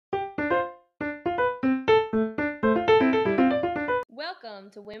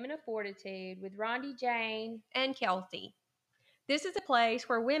to Women of Fortitude with Rhonda, Jane, and Kelty. This is a place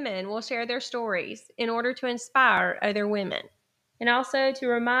where women will share their stories in order to inspire other women. And also to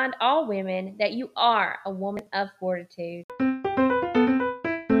remind all women that you are a woman of fortitude. And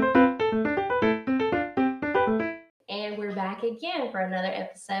we're back again for another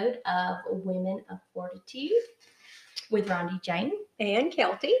episode of Women of Fortitude with Rhonda, Jane, and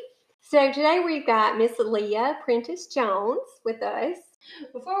Kelty. So today we've got Miss Leah Prentiss Jones with us.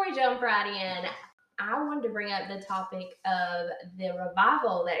 Before we jump right in, I wanted to bring up the topic of the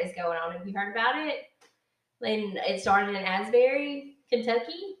revival that is going on. Have you heard about it? And it started in Asbury,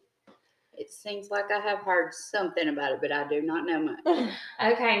 Kentucky. It seems like I have heard something about it, but I do not know much.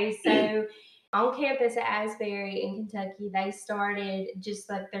 Okay, so on campus at Asbury in Kentucky, they started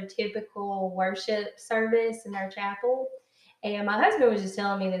just like their typical worship service in their chapel. And my husband was just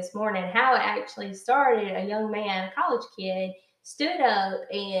telling me this morning how it actually started. A young man, a college kid, stood up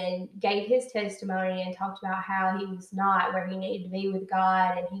and gave his testimony and talked about how he was not where he needed to be with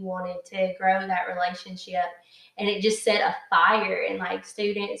God and he wanted to grow that relationship. And it just set a fire, and like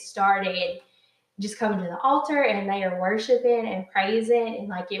students started just coming to the altar and they are worshiping and praising, and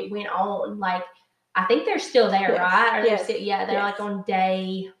like it went on. Like I think they're still there, yes. right? Or yes. they're yes. like on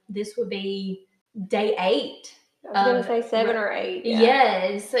this would be day 8. I was going to say 7 or 8. Yeah.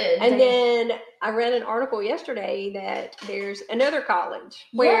 Yes. And then I read an article yesterday that there's another college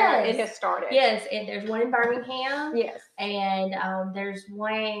where it has started. Yes, and there's one in Birmingham. Yes. And there's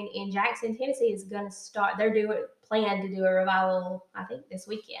one in Jackson, Tennessee is going to start. They're plan to do a revival, I think, this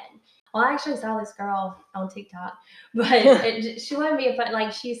weekend. Well, I actually saw this girl on TikTok, but she wasn't being fun.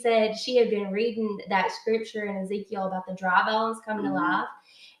 Like she said, she had been reading that scripture in Ezekiel about the dry bones coming to life.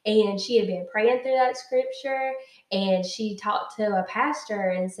 And she had been praying through that scripture, and she talked to a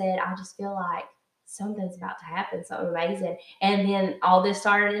pastor and said, I just feel like something's about to happen, something amazing. And then all this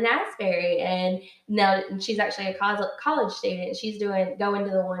started in Asbury, and now she's actually a college student. She's going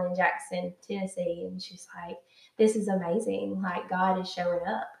to the one in Jackson, Tennessee, and she's like, this is amazing. Like God is showing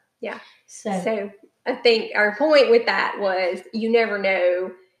up. Yeah. So I think our point with that was you never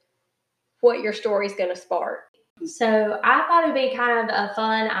know what your story is going to spark. So I thought it'd be kind of a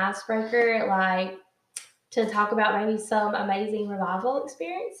fun icebreaker, like to talk about maybe some amazing revival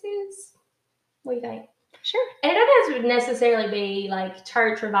experiences. What do you think? Sure. And it doesn't necessarily be like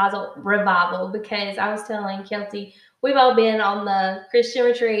church revival, because I was telling Kelty, we've all been on the Christian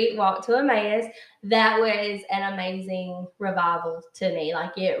retreat, Walk to Emmaus. That was an amazing revival to me.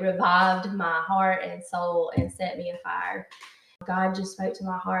 Like it revived my heart and soul and set me afire. God just spoke to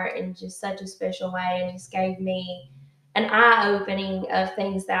my heart in just such a special way and just gave me an eye-opening of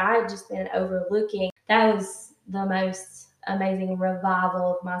things that I had just been overlooking. That was the most amazing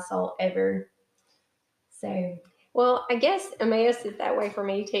revival of my soul ever. So, well, I guess Emmaus is that way for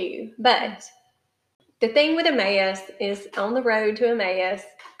me too. But the thing with Emmaus is on the road to Emmaus,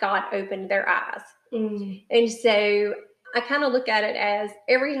 God opened their eyes. And so I kind of look at it as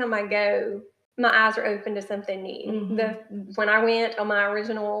every time I go, my eyes are open to something new. When I went on my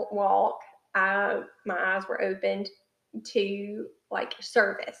original walk, my eyes were opened to like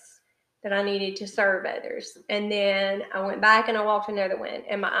service, that I needed to serve others. And then I went back and I walked another one,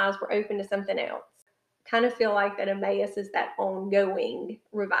 and my eyes were open to something else. Kind of feel like that Emmaus is that ongoing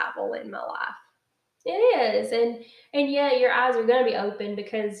revival in my life. It is, and yeah, your eyes are going to be open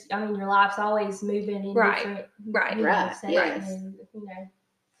because I mean your life's always moving in different yes. And,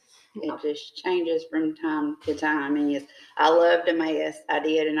 it just changes from time to time. And yes, I loved Emmaus. I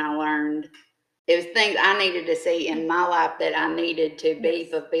did, and I learned it was things I needed to see in my life that I needed to be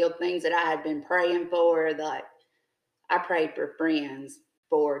fulfilled. Things that I had been praying for. Like I prayed for friends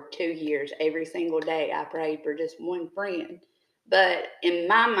for 2 years. Every single day, I prayed for just one friend. But in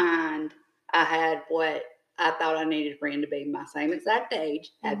my mind, I had what I thought I needed a friend to be my same exact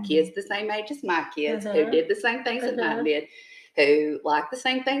age, have kids the same age as my kids, who did the same things that mine did, who liked the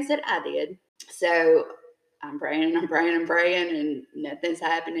same things that I did. So I'm praying, and nothing's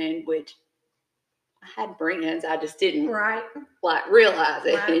happening, which I had friends. I just didn't realize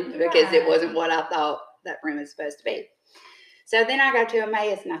it because it wasn't what I thought that friend was supposed to be. So then I go to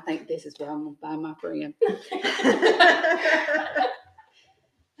Emmaus, and I think this is where I'm going to find my friend.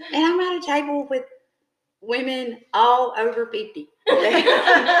 And I'm at a table with women all over 50. Like,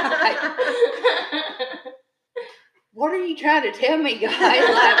 what are you trying to tell me, guys?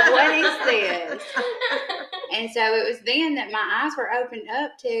 Like, what is this? And so it was then that my eyes were opened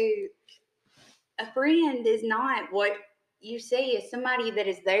up to a friend is not what you see. Is somebody that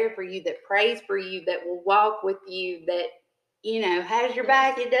is there for you, that prays for you, that will walk with you, that has your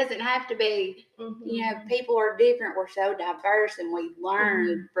back. It doesn't have to be, people are different. We're so diverse, and we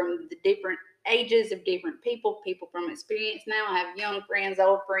learn from the different ages of different people from experience. Now I have young friends,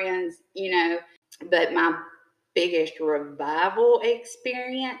 old friends, but my biggest revival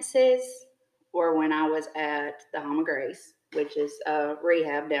experiences were when I was at the Home of Grace, which is a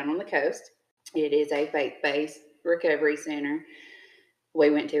rehab down on the coast. It is a faith-based recovery center. We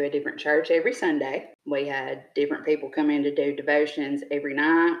went to a different church every Sunday. We had different people come in to do devotions every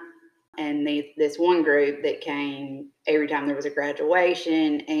night. And this one group that came every time there was a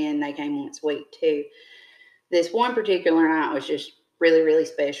graduation, and they came once a week too. This one particular night was just really, really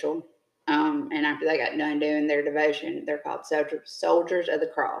special. And after they got done doing their devotion, they're called Soldiers of the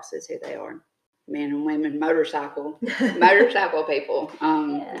Cross is who they are. Men and women, motorcycle people.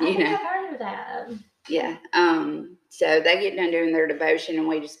 I think I've heard of that. Yeah. So they get done doing their devotion, and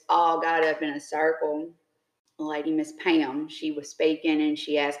we just all got up in a circle. The lady, Miss Pam, she was speaking, and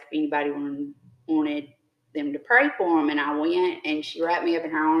she asked if anybody wanted them to pray for them. And I went, and she wrapped me up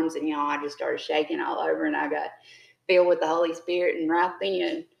in her arms, and I just started shaking all over, and I got filled with the Holy Spirit. And right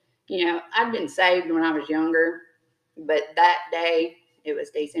then, I'd been saved when I was younger, but that day, it was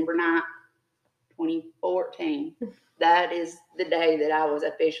December 9th, 2014. That is the day that I was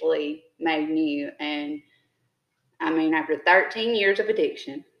officially made new. And after 13 years of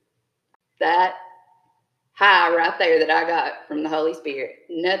addiction, that high right there that I got from the Holy Spirit,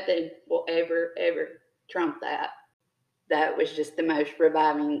 nothing will ever, ever trump that. That was just the most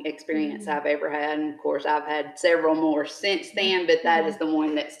reviving experience I've ever had. And of course, I've had several more since then, but that is the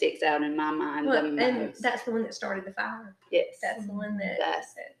one that sticks out in my mind the most. And that's the one that started the fire. Yes. That's the one that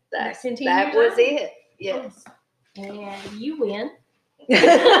continues. That was it. Yes. And you win.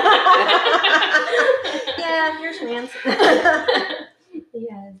 Yeah, yours wins.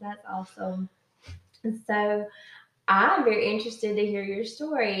 Yes, that's awesome. So I'm very interested to hear your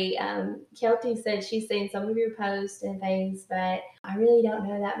story. Kelty said she's seen some of your posts and things, but I really don't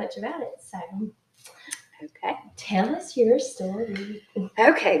know that much about it. So okay, tell us your story.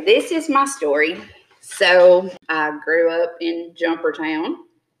 Okay, this is my story. So I grew up in Jumpertown,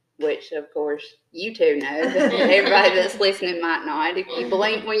 which of course you two know, but everybody that's listening might not. If you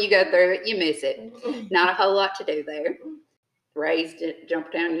blink when you go through it, you miss it. Not a whole lot to do there. Raised at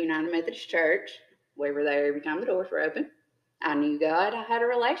Jumpertown United Methodist Church. We were there every time the doors were open. I knew God. I had a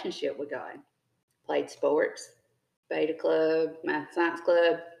relationship with God. Played sports, beta club, math science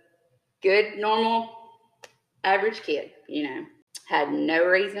club. Good, normal, average kid, Had no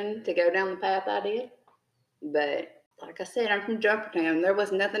reason to go down the path I did. But like I said, I'm from Jumpertown. There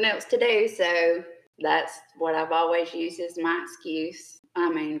was nothing else to do, so that's what I've always used as my excuse.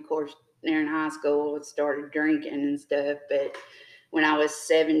 Of course, during high school, I started drinking and stuff, but when I was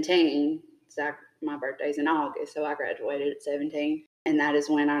 17, my birthday's in August, so I graduated at 17, and that is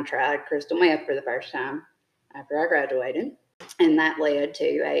when I tried crystal meth for the first time after I graduated, and that led to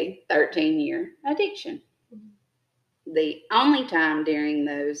a 13-year addiction. The only time during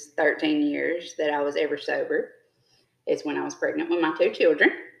those 13 years that I was ever sober is when I was pregnant with my 2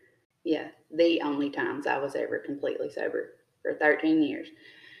 children. Yeah, the only times I was ever completely sober for 13 years.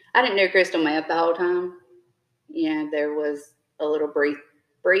 I didn't do crystal meth the whole time. There was a little brief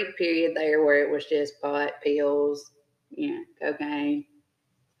period there where it was just pot, pills, cocaine.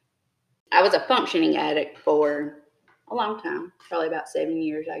 I was a functioning addict for a long time, probably about 7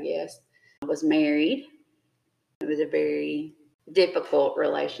 years, I guess. I was married. It was a very difficult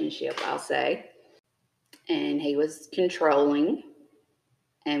relationship, I'll say. And he was controlling.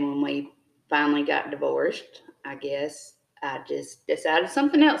 And when we finally got divorced, I guess I just decided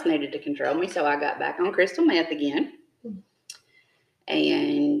something else needed to control me. So I got back on crystal meth again.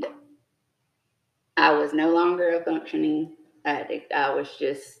 And I was no longer a functioning addict. I was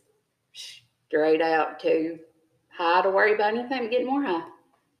just straight out too high to worry about anything but getting more high.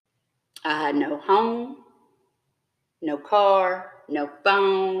 I had no home, no car, no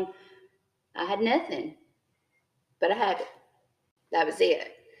phone. I had nothing. But I had it. That was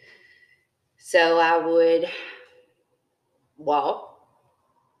it. So I would walk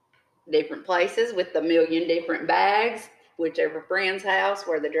different places with a million different bags. Whichever friend's house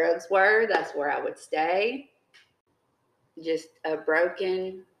where the drugs were, that's where I would stay. Just a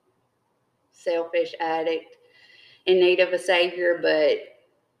broken, selfish addict in need of a savior, but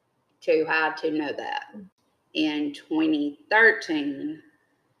too high to know that. In 2013,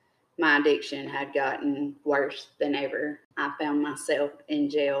 my addiction had gotten worse than ever. I found myself in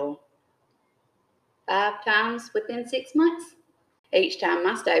jail 5 times within 6 months. Each time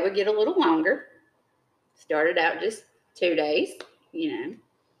my stay would get a little longer. Started out just 2 days,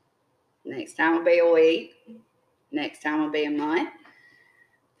 Next time would be a week. Next time will be a month.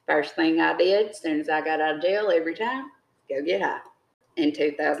 First thing I did as soon as I got out of jail every time, go get high. In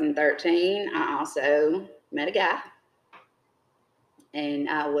 2013, I also met a guy. And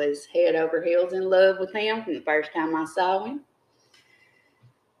I was head over heels in love with him from the first time I saw him.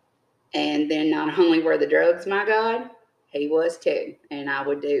 And then not only were the drugs my God, he was too. And I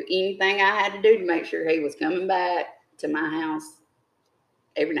would do anything I had to do to make sure he was coming back to my house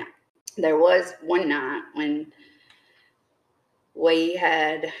every night. There was one night when we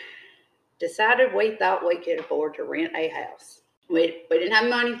had decided we thought we could afford to rent a house. We didn't have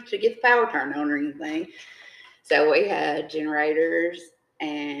money to get the power turned on or anything. So we had generators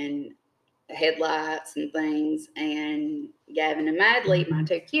and headlights and things. And Gavin and Madley, my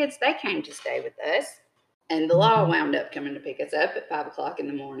two kids, they came to stay with us. And the law wound up coming to pick us up at 5 o'clock in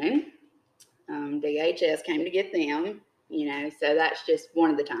the morning. DHS came to get them, so that's just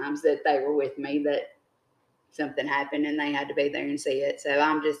one of the times that they were with me that something happened and they had to be there and see it. So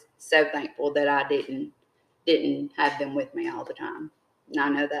I'm just so thankful that I didn't have them with me all the time. And I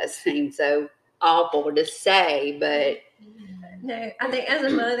know that seems so awful to say, but no, I think as a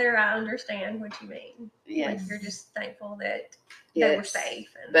mother, I understand what you mean. Yes. Like you're just thankful that they were safe.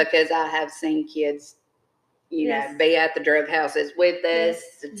 Because I have seen kids, Yes. be at the drug houses with us,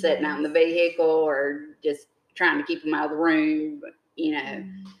 Yes. sitting out in the vehicle or just trying to keep them out of the room,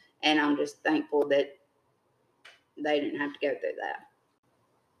 and I'm just thankful that they didn't have to go through that.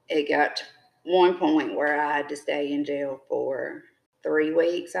 It got to one point where I had to stay in jail for 3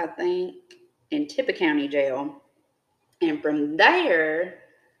 weeks, I think, in Tippah County Jail. And from there,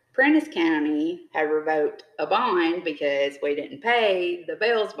 Prentiss County had revoked a bond because we didn't pay the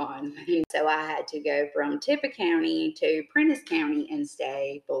bail's bond. So I had to go from Tippah County to Prentiss County and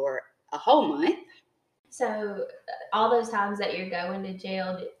stay for a whole month. So all those times that you're going to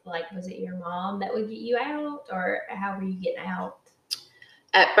jail, was it your mom that would get you out, or how were you getting out?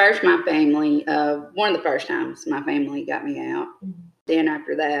 At first, my family, one of the first times my family got me out. Mm-hmm. Then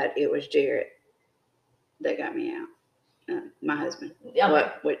after that, it was Jarrett that got me out. My husband,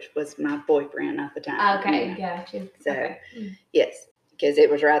 which was my boyfriend at the time. Okay, gotcha. So, yes, because it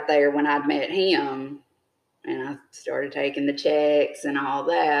was right there when I'd met him, and I started taking the checks and all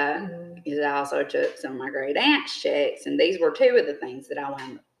that. Because I also took some of my great aunt's checks, and these were two of the things that I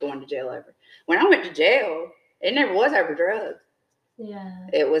wound up going to jail over. When I went to jail, it never was over drugs. Yeah.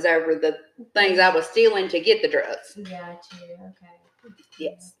 It was over the things I was stealing to get the drugs. Gotcha. Okay.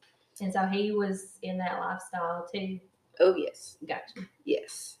 Yes. And so he was in that lifestyle too. Oh, yes. Gotcha.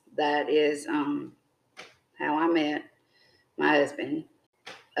 Yes. That is how I met my husband.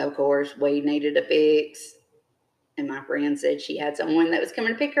 Of course, we needed a fix. And my friend said she had someone that was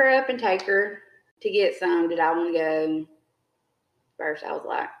coming to pick her up and take her to get some. Did I want to go? First, I was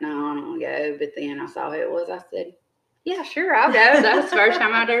like, no, I don't want to go. But then I saw who it was. I said, yeah, sure, I'll go. That was the first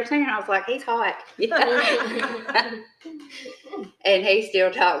time I'd ever seen him. I was like, he's hot. Yeah. And he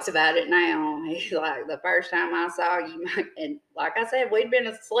still talks about it now. He's like, the first time I saw you, and like I said, we'd been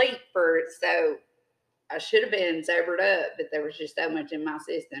asleep so I should have been sobered up, but there was just so much in my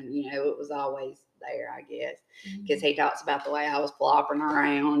system. It was always there, I guess, because he talks about the way I was flopping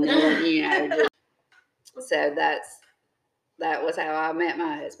around, So that was how I met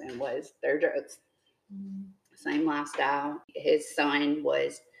my husband, was through drugs. Same lifestyle. His son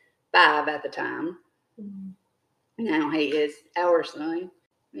was 5 at the time. Now he is our son,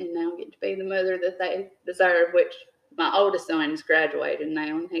 and now I get to be the mother that they deserve, which my oldest son is graduated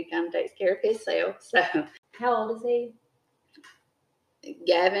now, and he kind of takes care of himself. So, how old is he?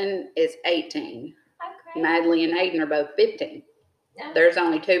 Gavin is 18. Okay. Madley and Aiden are both 15. Oh. There's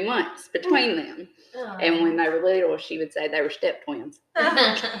only 2 months between them. Oh. And when they were little, she would say they were step twins.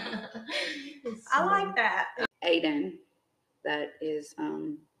 I like that. Aiden, that is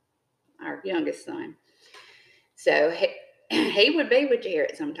our youngest son. So he would be with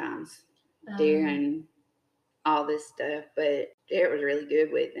Jarrett sometimes during all this stuff, but Jarrett was really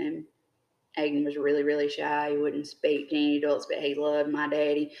good with him. Aiden was really, really shy. He wouldn't speak to any adults, but he loved my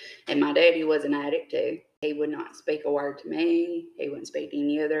daddy. And my daddy was an addict too. He would not speak a word to me. He wouldn't speak to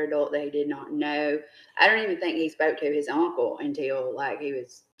any other adult that he did not know. I don't even think he spoke to his uncle until he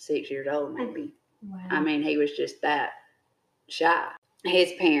was 6 years old, maybe. Wow. I mean, he was just that shy.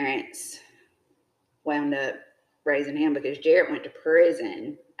 His parents wound up raising him because Jarrett went to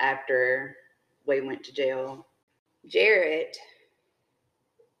prison after we went to jail. Jarrett,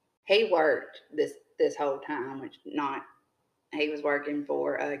 he worked this whole time, he was working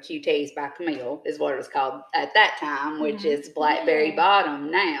for QT's by Camille, is what it was called at that time, which is Blackberry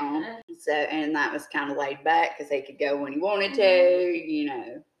Bottom now. So, and that was kind of laid back because he could go when he wanted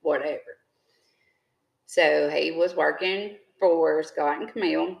to, whatever. So he was working for Scott and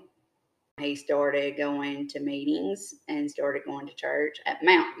Camille. He started going to meetings and started going to church at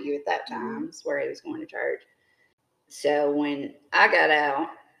Mountain View at that time. Is where he was going to church. So when I got out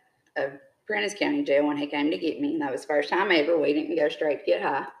of Prentiss County Jail, when he came to get me, and that was the first time ever, we didn't go straight to get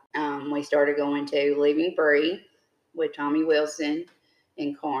high. We started going to Living Free with Tommy Wilson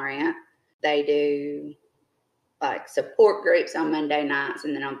in Corinth. They do like support groups on Monday nights,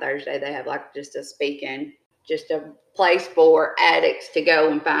 and then on Thursday they have like just a place for addicts to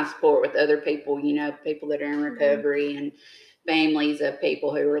go and find support with other people, people that are in recovery and families of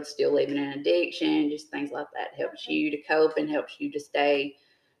people who are still living in addiction, just things like that. Helps you to cope and helps you to stay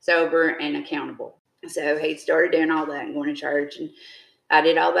sober and accountable. So he started doing all that and going to church, and I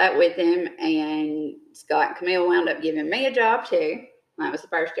did all that with him, and Scott and Camille wound up giving me a job too. That was the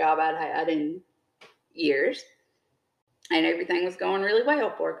first job I'd had in years, and everything was going really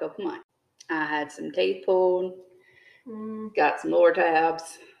well for a couple months. I had some teeth pulled, got some lower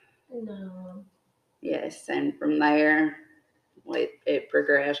tabs. No. Yes, and from there, it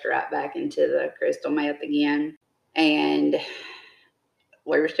progressed right back into the crystal meth again. And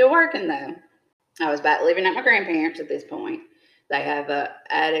we were still working, though. I was back living at my grandparents' at this point. They have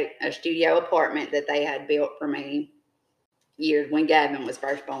a studio apartment that they had built for me years when Gavin was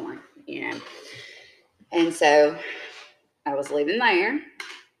first born, And so I was living there,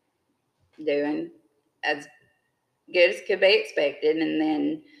 doing as good as could be expected. And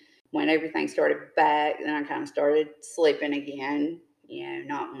then when everything started back, then I kind of started slipping again,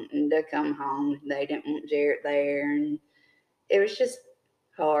 not wanting to come home. They didn't want Jarrett there. And it was just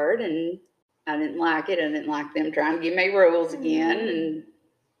hard. And I didn't like it. I didn't like them trying to give me rules again. And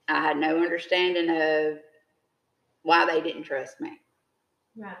I had no understanding of why they didn't trust me.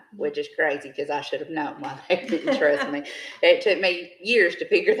 Right. Which is crazy because I should have known why they didn't trust me. It took me years to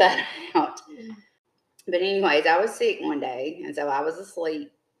figure that out. But anyways, I was sick one day, and so I was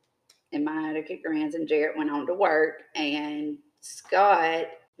asleep in my attic at Grants, and Jarrett went on to work, and Scott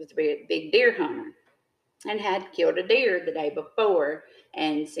was a big deer hunter and had killed a deer the day before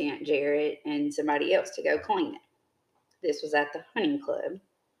and sent Jarrett and somebody else to go clean it. This was at the hunting club.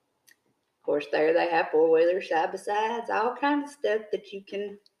 Of course, there they have four-wheelers side by sides, all kinds of stuff that you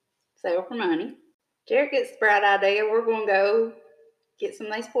can sell for money. Jarrett gets the bright idea, we're going to go get some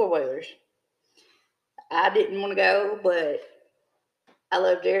of these four-wheelers. I didn't want to go, but I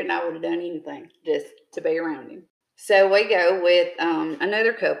love Jarrett and I would have done anything just to be around him. So we go with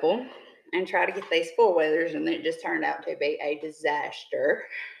another couple and try to get these four-wheelers, and it just turned out to be a disaster.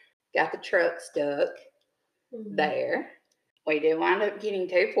 Got the truck stuck there. We did wind up getting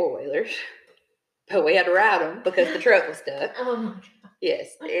two four-wheelers, but we had to ride them because the truck was stuck. Oh my God.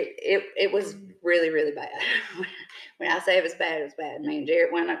 Yes, it was really, really bad. When I say it was bad. Me and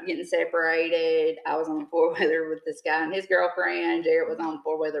Jarrett wound up getting separated. I was on a four-wheeler with this guy and his girlfriend. Jarrett was on a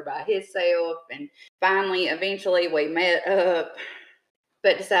four-wheeler by himself. And finally, eventually, we met up,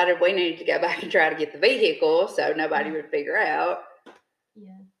 but decided we needed to go back and try to get the vehicle so nobody would figure out.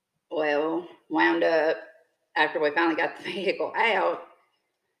 Yeah. Well, wound up, after we finally got the vehicle out,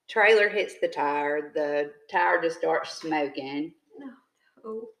 trailer hits the tire just starts smoking.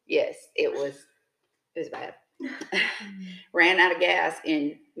 Oh. Yes, it was bad. Ran out of gas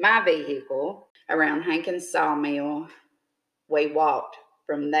in my vehicle around Hankins Sawmill. We walked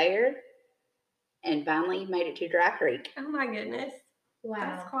from there and finally made it to Dry Creek. Oh my goodness. Wow.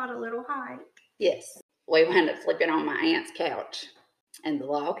 That's quite a little hike. Yes. We wound up sleeping on my aunt's couch, and the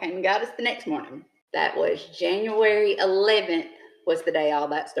law came and got us the next morning. That was January 11th was the day all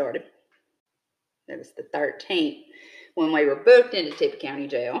that started. It was the 13th when we were booked into Tippah County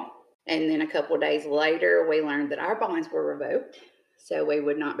Jail. And then a couple of days later, we learned that our bonds were revoked, so we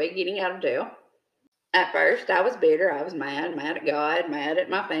would not be getting out of jail. At first, I was bitter. I was mad at God, mad at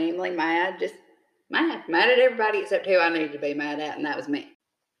my family, mad at everybody except who I needed to be mad at, and that was me.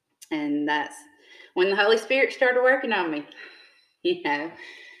 And that's when the Holy Spirit started working on me.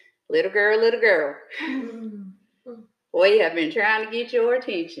 Little girl, we have been trying to get your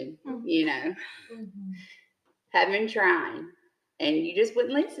attention, have been trying, and you just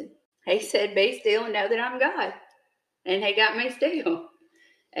wouldn't listen. He said, be still and know that I'm God. And he got me still.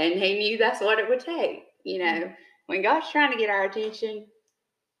 And he knew that's what it would take. When God's trying to get our attention,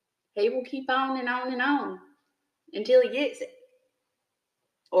 he will keep on and on and on until he gets it.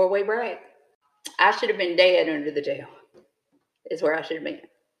 Or we break. I should have been dead under the jail. Is where I should have been.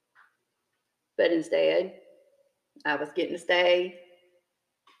 But instead, I was getting to stay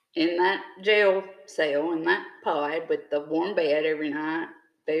in that jail cell, in that pod with the warm bed every night,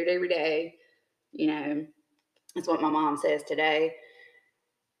 food every day. That's what my mom says today.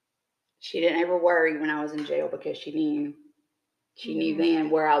 She didn't ever worry when I was in jail because she knew then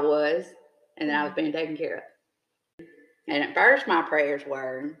where I was and that I was being taken care of. And at first my prayers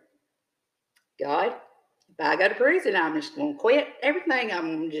were, God, if I go to prison, I'm just going to quit everything.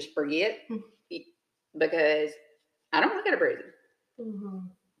 I'm going to just forget because I don't want to go to prison. Mm-hmm.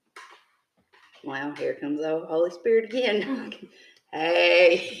 Well, here comes the Holy Spirit again.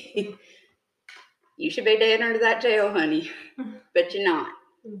 Hey, you should be dead under that jail, honey, but you're not.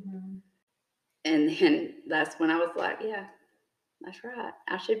 Mm-hmm. And then that's when I was like, yeah, that's right.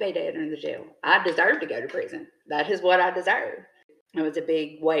 I should be dead under the jail. I deserve to go to prison. That is what I deserve. It was a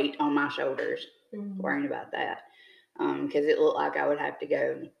big weight on my shoulders, worrying about that, because it looked like I would have to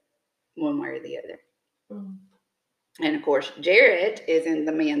go one way or the other. And of course, Jarrett is in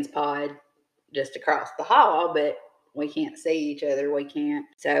the men's pod just across the hall, but we can't see each other. We can't.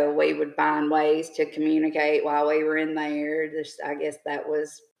 So we would find ways to communicate while we were in there. I guess that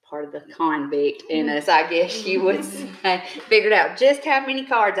was part of the convict in us, I guess you would say. Figured out just how many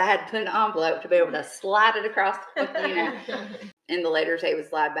cards I had to put in an envelope to be able to slide it across, And the letters he would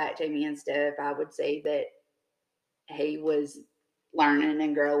slide back to me and stuff. I would see that he was learning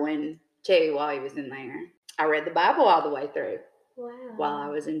and growing too while he was in there. I read the Bible all the way through. Wow. While I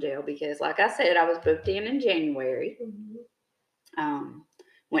was in jail because, like I said, I was booked in January.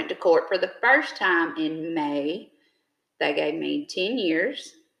 Went to court for the first time in May. They gave me 10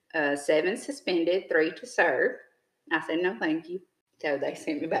 years, 7 suspended, 3 to serve. I said, no, thank you. So they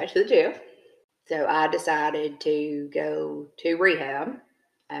sent me back to the jail. So I decided to go to rehab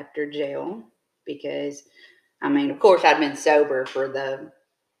after jail because, of course, I'd been sober for the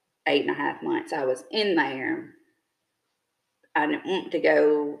 8.5 months I was in there. I didn't want to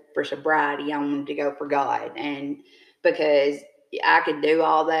go for sobriety. I wanted to go for God. And because I could do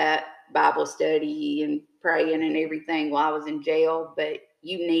all that Bible study and praying and everything while I was in jail, but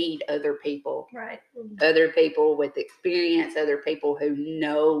you need other people. Right. Other people with experience, other people who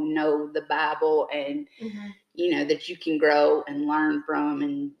know the Bible and, that you can grow and learn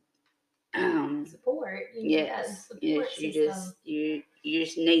from and support. Yes. You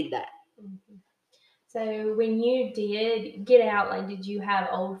just need that. Mm-hmm. So when you did get out, did you have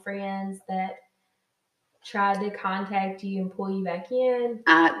old friends that tried to contact you and pull you back in?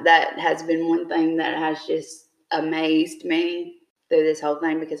 That has been one thing that has just amazed me through this whole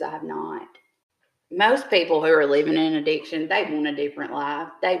thing because I have not. Most people who are living in addiction, they want a different life.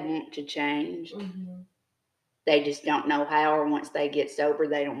 They want to change. Mm-hmm. They just don't know how, or once they get sober,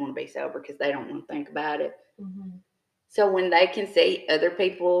 they don't want to be sober because they don't want to think about it. Mm-hmm. So when they can see other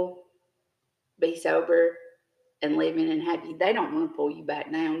people be sober and living and happy, they don't want to pull you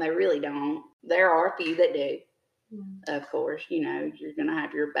back down. They really don't. There are a few that do. Of course, you're going to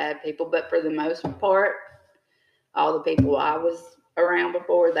have your bad people, but for the most part, all the people I was around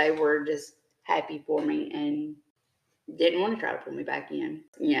before, they were just happy for me and didn't want to try to pull me back in.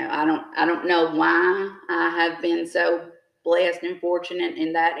 I don't know why I have been so blessed and fortunate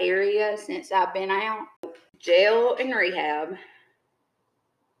in that area since I've been out. Jail and rehab,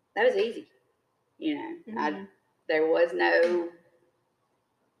 that was easy. There was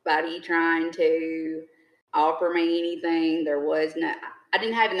nobody trying to offer me anything. I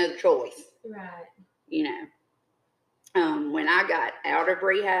didn't have another choice. Right. When I got out of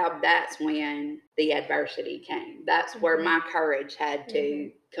rehab, that's when the adversity came. That's where my courage had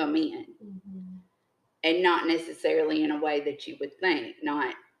to come in. Mm-hmm. And not necessarily in a way that you would think,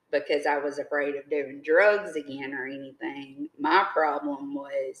 not because I was afraid of doing drugs again or anything. My problem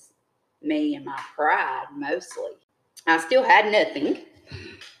was me and my pride mostly. I still had nothing,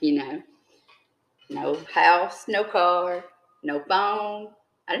 no house, no car, no phone.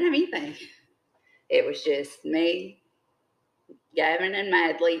 I didn't have anything. It was just me, Gavin and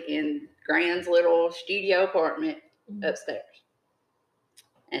Madley in Gran's little studio apartment upstairs.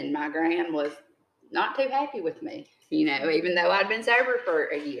 And my Gran was not too happy with me, even though I'd been sober for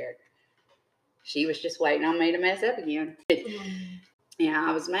a year. She was just waiting on me to mess up again.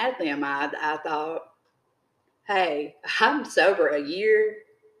 I was mad at them. I thought, hey, I'm sober a year.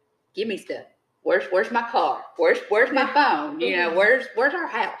 Give me stuff. Where's my car? Where's my phone? Where's our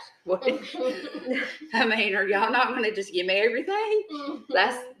house? Are y'all not going to just give me everything?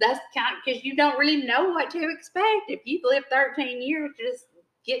 That's kind of because you don't really know what to expect. If you live 13 years just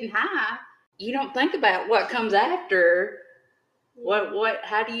getting high, you don't think about what comes after.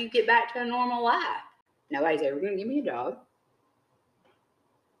 How do you get back to a normal life? Nobody's ever going to give me a job.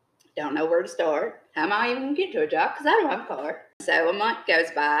 Don't know where to start. How am I even going to get to a job? Because I don't have a car. So a month goes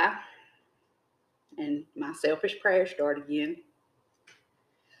by. And my selfish prayers start again.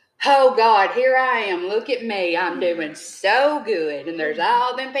 oh God, here I am. Look at me. I'm doing so good. And there's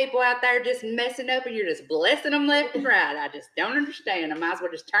all them people out there just messing up and you're just blessing them left and right. I just don't understand. I might as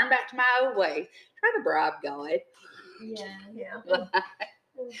well just turn back to my old ways. Try to bribe God. Yeah.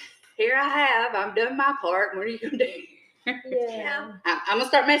 Here I have. I'm done my part. What are you going to do? Yeah. I'm going to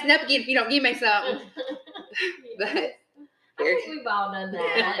start messing up again if you don't give me something. But I think we've all done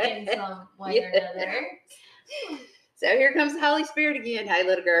that in some way or another. So here comes the Holy Spirit again. Hey,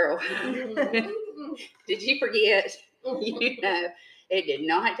 little girl. Did you forget? You know, it did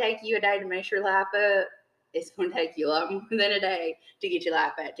not take you a day to mess your life up. It's going to take you a lot more than a day to get your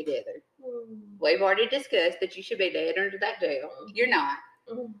life back together. We've already discussed that you should be dead under that jail. You're not.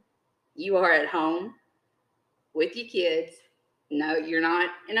 You are at home with your kids. No, you're not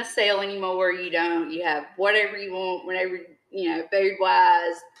in a cell anymore. You have whatever you want, whenever, food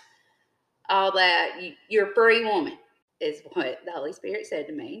wise, all that. You're a free woman, is what the Holy Spirit said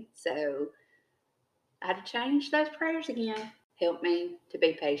to me. So I had to change those prayers again. Help me to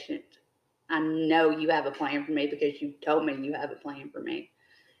be patient. I know you have a plan for me because you told me you have a plan for me.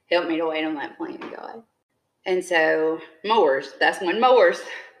 Help me to wait on that plan, God. And so that's when Moore's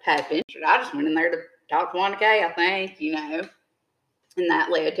happened. I just went in there to talk to Wanda Kay, I think, and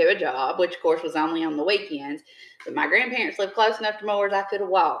that led to a job, which of course was only on the weekends. But my grandparents lived close enough to Moore's I could have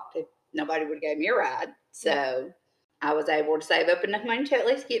walked if nobody would have gave me a ride. So I was able to save up enough money to at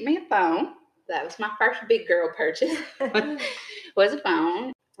least get me a phone. That was my first big girl purchase, was a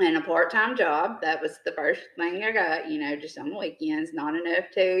phone and a part-time job. That was the first thing I got, just on the weekends. Not enough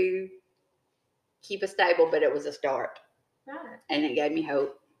to keep us stable, but it was a start. Right. And it gave me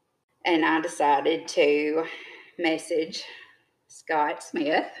hope. And I decided to message Scott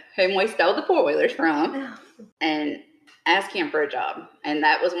Smith, whom we stole the four-wheelers from, and ask him for a job. And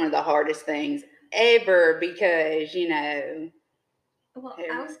that was one of the hardest things ever because, Well,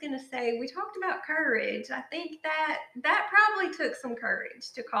 I was going to say, we talked about courage. I think that probably took some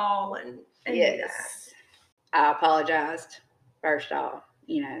courage to call and do that. I apologized first off,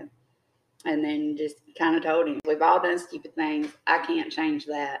 and then just kind of told him, we've all done stupid things. I can't change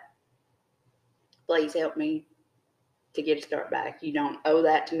that. Please help me to get a start back. You don't owe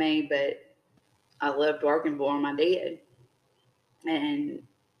that to me, but I loved working for him. I did. And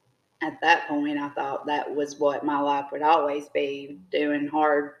at that point, I thought that was what my life would always be, doing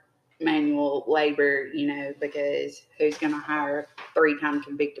hard manual labor, because who's going to hire a 3-time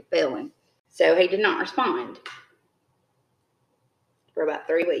convicted felon? So he did not respond for about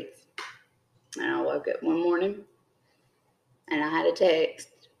 3 weeks. And I woke up one morning and I had a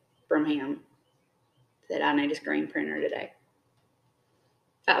text from him that I need a screen printer today.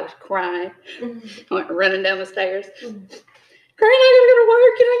 I was crying. I went running down the stairs. Granny, I gotta go to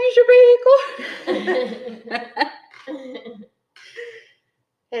work. Can I use your vehicle?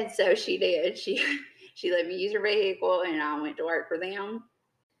 And so she did. She let me use her vehicle and I went to work for them.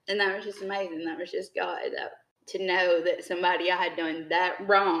 And that was just amazing. That was just God. To know that somebody I had done that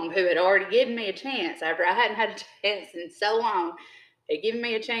wrong, who had already given me a chance after I hadn't had a chance in so long, had given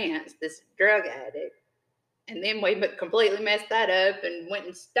me a chance, this drug addict. And then we completely messed that up and went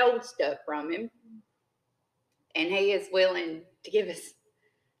and stole stuff from him. And he is willing to give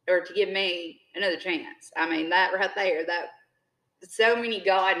me another chance. I mean, that right there, so many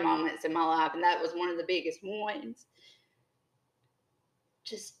God moments in my life, and that was one of the biggest ones.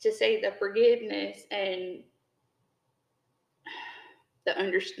 Just to see the forgiveness and the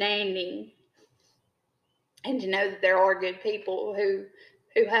understanding, and to know that there are good people who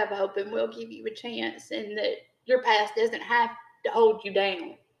have hope and will give you a chance, and that your past doesn't have to hold you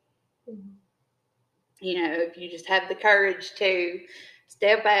down. Mm-hmm. If you just have the courage to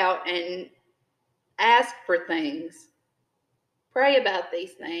step out and ask for things, pray about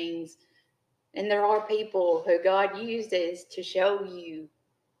these things, and there are people who God uses to show you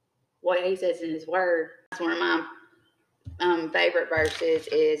what He says in His Word. That's one of my favorite verses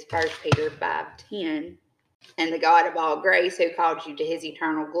is 1 Peter 5:10. And the God of all grace, who called you to His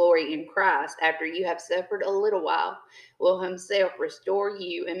eternal glory in Christ, after you have suffered a little while, will Himself restore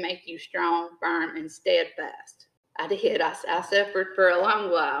you and make you strong, firm, and steadfast. I did. I suffered for a long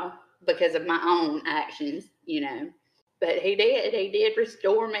while because of my own actions, But He did. He did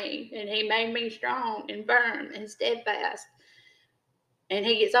restore me, and He made me strong and firm and steadfast. And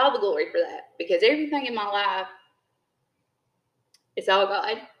He gets all the glory for that, because everything in my life, it's all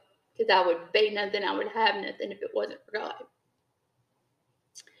God. Because I would be nothing, I would have nothing if it wasn't for God.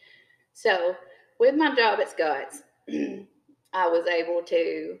 So, with my job at Scott's, I was able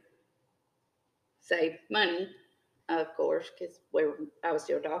to save money, of course, because I was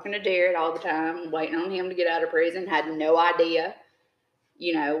still talking to Jared all the time, waiting on him to get out of prison. Had no idea,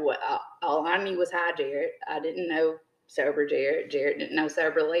 you know, all I knew was hi, Jarrett. I didn't know sober Jarrett. Jarrett didn't know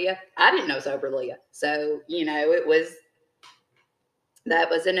sober Leah. I didn't know sober Leah. So, you know, that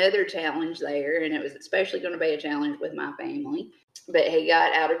was another challenge there, and it was especially going to be a challenge with my family. But he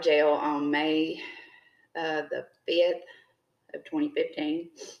got out of jail on May the 5th of 2015.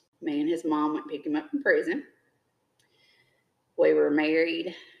 Me and his mom went to pick him up from prison. We were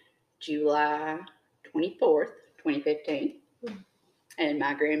married July 24th, 2015. And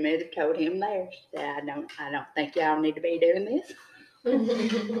my grandmother told him there, she said, I don't think y'all need to be doing this.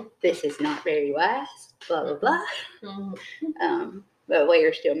 This is not very wise, blah, blah, blah. But we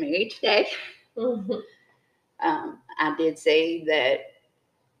are still married today. I did see that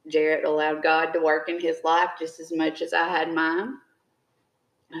Jarrett allowed God to work in his life just as much as I had mine.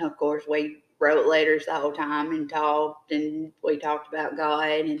 Of course, we wrote letters the whole time and we talked about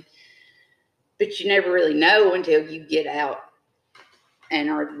God. But you never really know until you get out and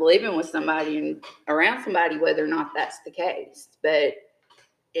are living with somebody and around somebody whether or not that's the case. But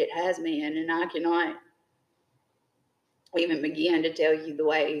it has been, and I cannot even begin to tell you the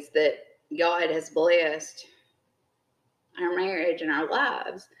ways that God has blessed our marriage and our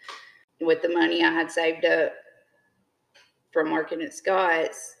lives. With the money I had saved up from working at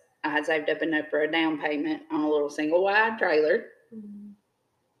Scott's, I had saved up enough for a down payment on a little single wide trailer.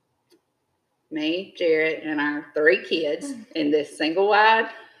 Me, Jarrett, and our 3 kids in this single wide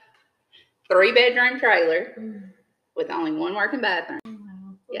 3-bedroom trailer with only 1 working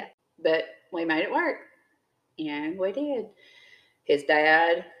bathroom. Yeah, but we made it work. Yeah, we did. His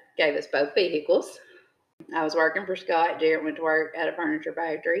dad gave us both vehicles. I was working for Scott. Jarrett went to work at a furniture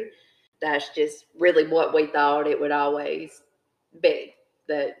factory. That's just really what we thought it would always be.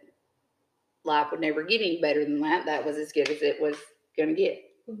 That life would never get any better than that. That was as good as it was going to get.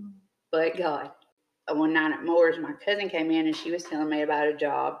 But God. One night at Moore's, my cousin came in and she was telling me about a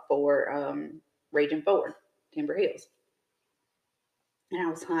job for Region 4, Timber Hills. And I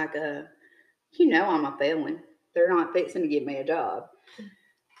was like, you know I'm a felon. They're not fixing to give me a job.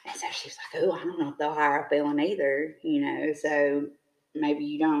 And so she was like, oh, I don't know if they'll hire a felon either, you know, so maybe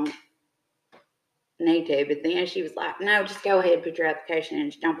you don't need to. But then she was like, no, just go ahead and put your application in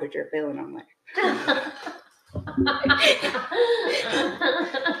and just don't put your felon on there.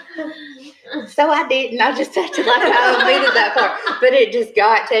 So I didn't. I just acted like I omitted that part. But it just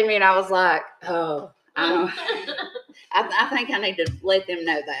got to me and I was like, oh, I think I need to let them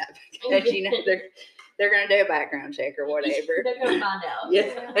know that. Because, you know, they're going to do a background check or whatever. They're going to find out.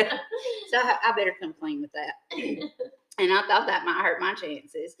 Yeah. So I better come clean with that. And I thought that might hurt my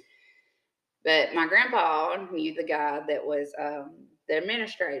chances. But my grandpa knew the guy that was the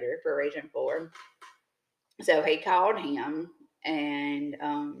administrator for Region 4. So he called him, and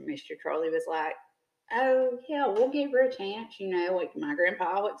Mr. Trolley was like, oh, yeah, we'll give her a chance. You know, like my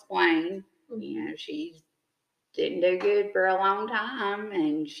grandpa will explain, you know, she didn't do good for a long time,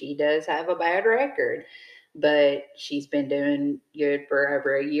 and she does have a bad record. But she's been doing good for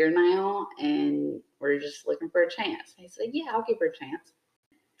over a year now, and we're just looking for a chance. He said, yeah, I'll give her a chance.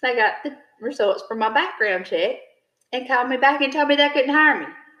 They got the results from my background check and called me back and told me they couldn't hire me.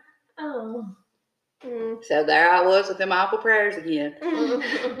 Oh. So there I was with them awful prayers again.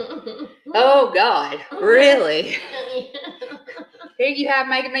 Oh, God, really? Here you have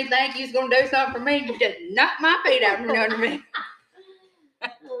making me think you was going to do something for me. You just knocked my feet out from under me.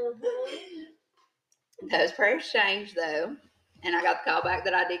 Those prayers changed, though, and I got the call back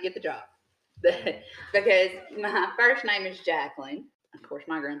that I did get the job. Because my first name is Jacqueline. Of course,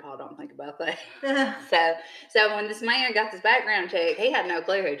 my grandpa don't think about that. So when this man got this background check, he had no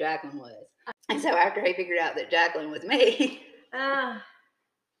clue who Jacqueline was. And so after he figured out that Jacqueline was me,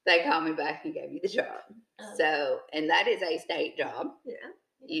 they called me back and gave me the job. So, and that is a state job. Yeah.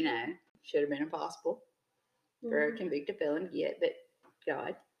 You know, should have been impossible for a convicted felon to get, but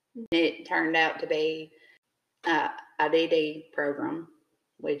God. It turned out to be IDD program,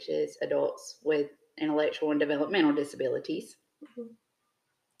 which is adults with intellectual and developmental disabilities.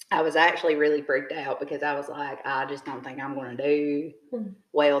 I was actually really freaked out because I was like, I just don't think I'm going to do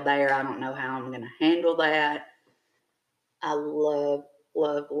well there. I don't know how I'm going to handle that. I love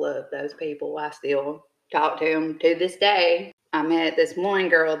those people. I still talk to them to this day. I met this one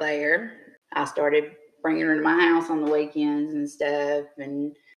girl there. I started bringing her to my house on the weekends and stuff.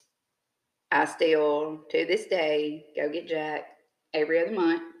 And I still, to this day, go get Jack every other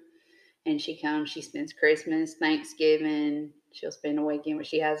month. And she comes, she spends Christmas, Thanksgiving. She'll spend a weekend, but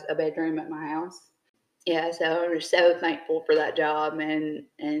she has a bedroom at my house. Yeah, so I'm just so thankful for that job and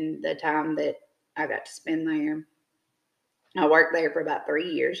the time that I got to spend there. I worked there for about 3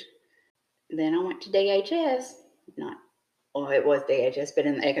 years. Then I went to DHS, not well, it was DHS, but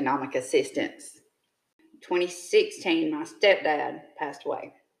in the economic assistance. 2016, my stepdad passed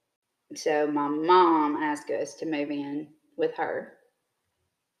away. So my mom asked us to move in with her.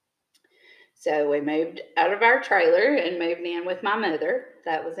 So we moved out of our trailer and moved in with my mother.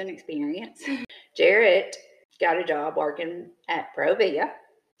 That was an experience. Jarrett got a job working at Provia,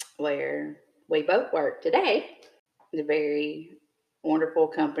 where we both work today. It's a very wonderful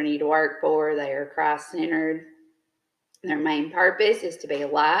company to work for. They are Christ-centered. Their main purpose is to be a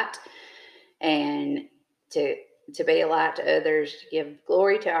light and to be a light to others, to give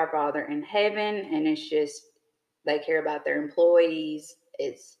glory to our Father in heaven. And it's just, they care about their employees.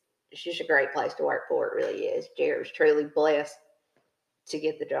 It's just a great place to work for. It really is. Jared was truly blessed to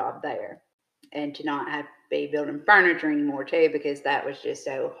get the job there and to not have to be building furniture anymore too, because that was just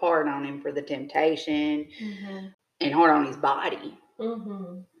so hard on him for the temptation and hard on his body. I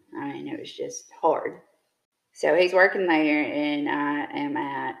mean, it was just hard. So he's working there, and I am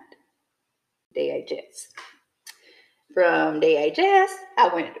at DHS. From DHS,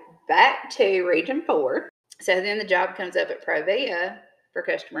 I went back to Region 4. So then the job comes up at Provia for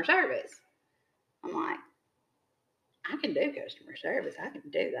customer service. I'm like, I can do customer service. I can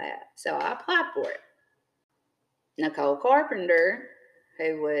do that. So I applied for it. Nicole Carpenter,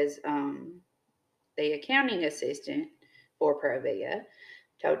 who was the accounting assistant for Provia,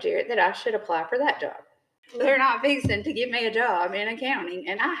 told Jared that I should apply for that job. They're not fixing to give me a job in accounting,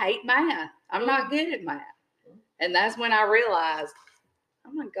 and I hate math. I'm not good at math. And that's when I realized,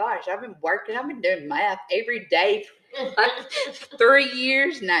 oh my gosh, I've been doing math every day for like 3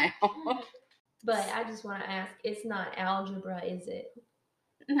 years now. But I just want to ask, it's not algebra, is it?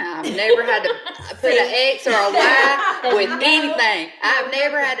 No, I've never had to put an X or a Y with anything. I've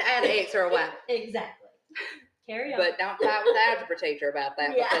never had to add an X or a Y. Exactly. Carry on. But don't fight with the algebra teacher about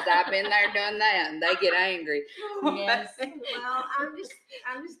that, because I've been there doing that, and they get angry. Yes. Well, I'm just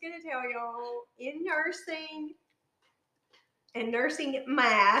gonna tell y'all, in nursing and nursing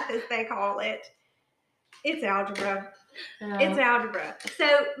math, as they call it, it's algebra. It's algebra.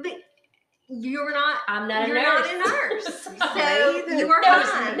 So I'm not a nurse. So you are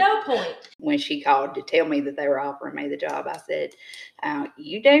fine. No point. When she called to tell me that they were offering me the job, I said,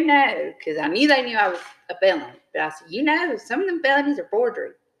 you do know, because I knew they knew I was a felon. But I said, you know, some of them felonies are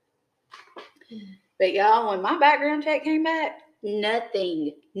forgery. But y'all, when my background check came back,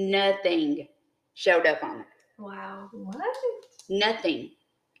 nothing showed up on it. Wow. What? Nothing.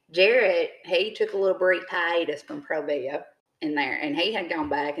 Jarrett, he took a little brief hiatus from Provia in there, and he had gone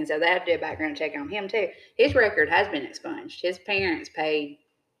back, and so they had to do a background check on him too. His record has been expunged. His parents paid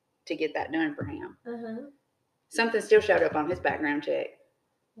to get that done for him. Something still showed up on his background check.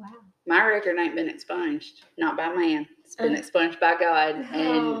 Wow. My record ain't been expunged. Not by man. It's been expunged by God.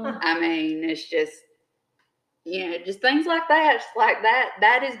 And I mean, it's just, just things like that. It's like that.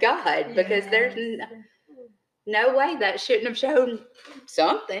 That is God, because there's no way that shouldn't have shown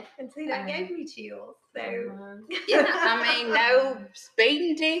something. And see, that gave me chills. So I mean, no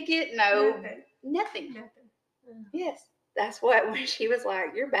speeding ticket, nothing. Yes, that's what, when she was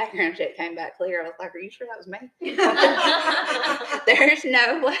like, your background check came back clear, I was like, are you sure that was me? There's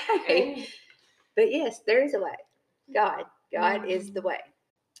no way. But yes, there is a way. God is the way.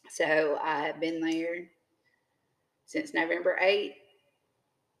 So I have been there since November 8th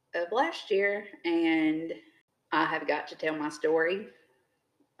of last year, and I have got to tell my story.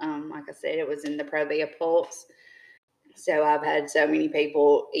 Like I said, it was in the Provia Pulse. So I've had so many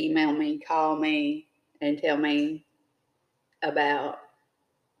people email me, call me, and tell me about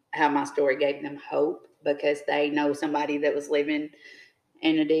how my story gave them hope, because they know somebody that was living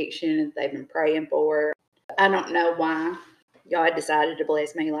in addiction that they've been praying for. I don't know why God decided to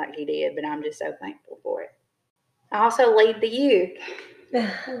bless me like he did, but I'm just so thankful for it. I also lead the youth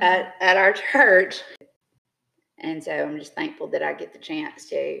at our church. And so I'm just thankful that I get the chance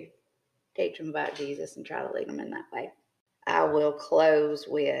to teach them about Jesus and try to lead them in that way. I will close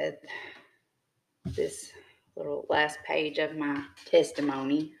with this little last page of my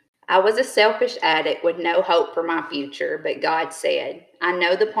testimony. I was a selfish addict with no hope for my future, but God said, I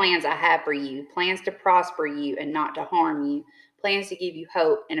know the plans I have for you, plans to prosper you and not to harm you, plans to give you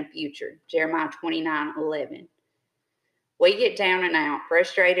hope and a future. Jeremiah 29:11. We get down and out,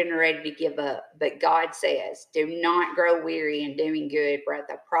 frustrated and ready to give up, but God says, do not grow weary in doing good, for at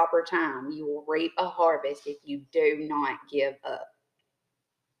the proper time you will reap a harvest if you do not give up.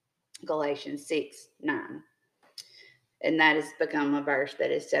 Galatians 6:9. And that has become a verse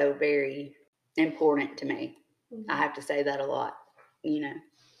that is so very important to me. I have to say that a lot. Don't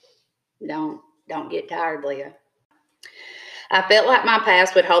get tired, Leah. I felt like my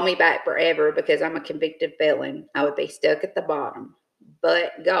past would hold me back forever because I'm a convicted felon. I would be stuck at the bottom.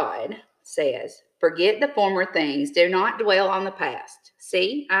 But God says, forget the former things. Do not dwell on the past.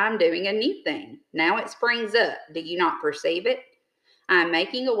 See, I'm doing a new thing. Now it springs up. Do you not perceive it? I'm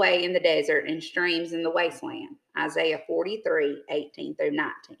making a way in the desert and streams in the wasteland. Isaiah 43:18-19.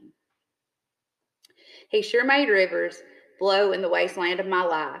 He sure made rivers flow in the wasteland of my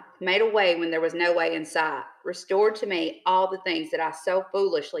life, made a way when there was no way in sight, restored to me all the things that I so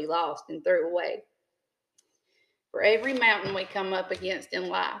foolishly lost and threw away. For every mountain we come up against in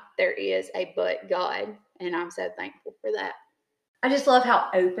life, there is a but God, and I'm so thankful for that. I just love how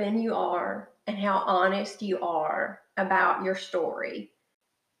open you are and how honest you are about your story.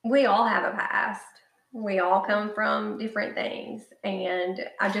 We all have a past. We all come from different things, and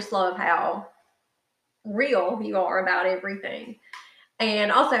I just love how real you are about everything.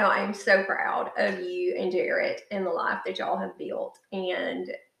 And also, I am so proud of you and Jarrett and the life that y'all have built.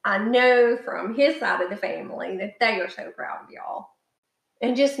 And I know from his side of the family that they are so proud of y'all.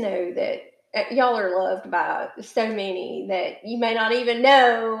 And just know that y'all are loved by so many that you may not even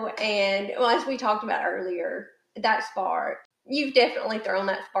know. And well, as we talked about earlier, that spark, you've definitely thrown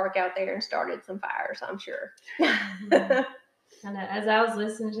that spark out there and started some fires, I'm sure. I know. As I was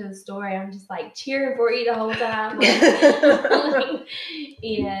listening to the story, I'm just like cheering for you the whole time.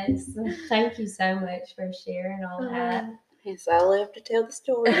 Yes. Thank you so much for sharing all that. Yes, I love to tell the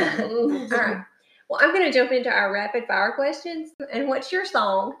story. All right. Well, I'm going to jump into our rapid fire questions. And what's your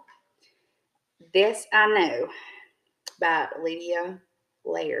song? This I Know by Leah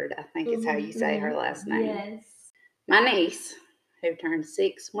Laird, I think is how you say her last name. Yes. My niece, who turned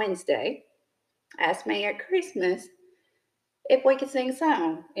 6 Wednesday, asked me at Christmas if we could sing a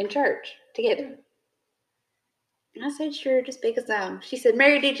song in church together. I said, sure, just pick a song. She said,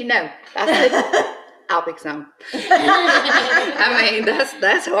 Mary, did you know? I said, I'll pick a song. I mean,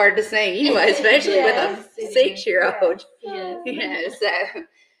 that's hard to sing anyway, especially with a 6-year-old. Yes. You know, so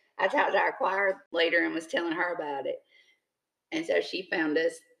I talked to our choir leader and was telling her about it. And so she found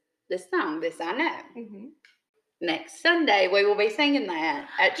us this song, This I Know. Mm-hmm. Next Sunday, we will be singing that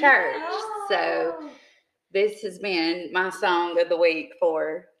at church. So this has been my song of the week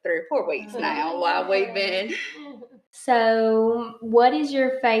for 3 or 4 weeks now while we've been. So, who is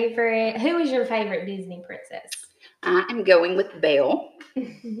your favorite Disney princess? I am going with Belle,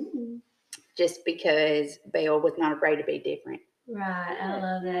 just because Belle was not afraid to be different. Right, I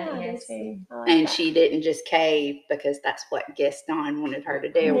love that. Yeah, yes, and she didn't just cave because that's what Gaston wanted her to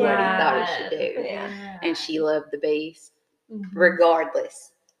do, what he thought he should do. Yeah. And she loved the beast,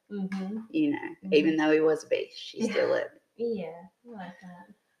 regardless. You know, even though he was a beast, she still loved it. Yeah, I like that.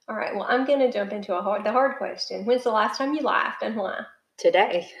 All right, well, I'm going to jump into the hard question. When's the last time you laughed and why?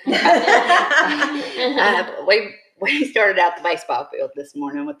 Today. We started out the baseball field this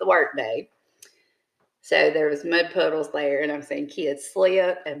morning with the work day. So there was mud puddles there, and I'm seeing kids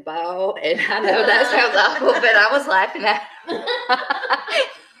slip and fall, and I know that sounds awful, but I was laughing at them.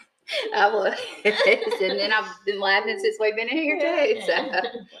 I was, and then I've been laughing since we've been here too. So.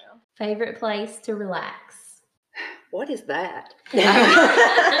 Favorite place to relax? What is that?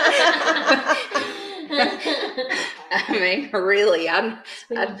 I mean, really, when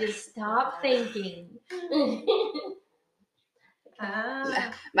you just stop thinking.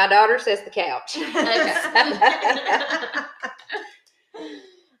 My daughter says the couch.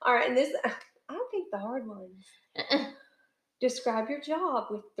 All right, and this, I think the hard ones. Describe your job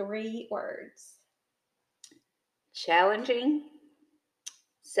with 3 words. Challenging,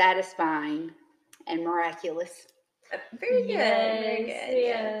 satisfying, and miraculous. Very good. Very good.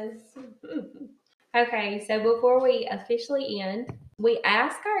 Yes. Okay, so before we officially end, we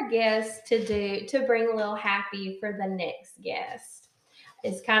ask our guests to bring a little happy for the next guest.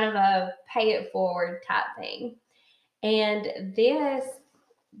 It's kind of a pay it forward type thing. And this,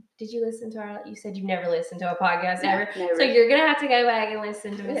 did you listen to our, you said you've never listened to a podcast ever. Never. So you're going to have to go back and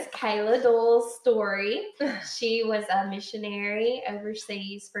listen to Miss Kayla Dole's story. She was a missionary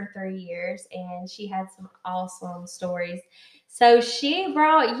overseas for 3 years, and she had some awesome stories. So she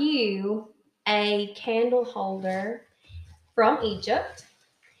brought you a candle holder from Egypt.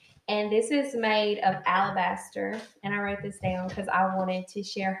 And this is made of alabaster. And I wrote this down because I wanted to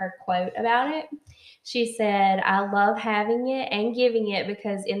share her quote about it. She said, I love having it and giving it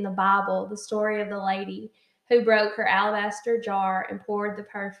because in the Bible, the story of the lady who broke her alabaster jar and poured the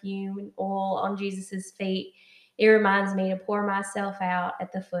perfume and oil on Jesus's feet, it reminds me to pour myself out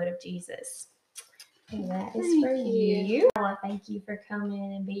at the foot of Jesus. And that is for you. I want to thank you for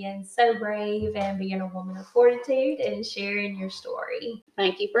coming and being so brave and being a woman of fortitude and sharing your story.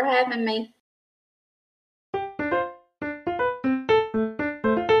 Thank you for having me.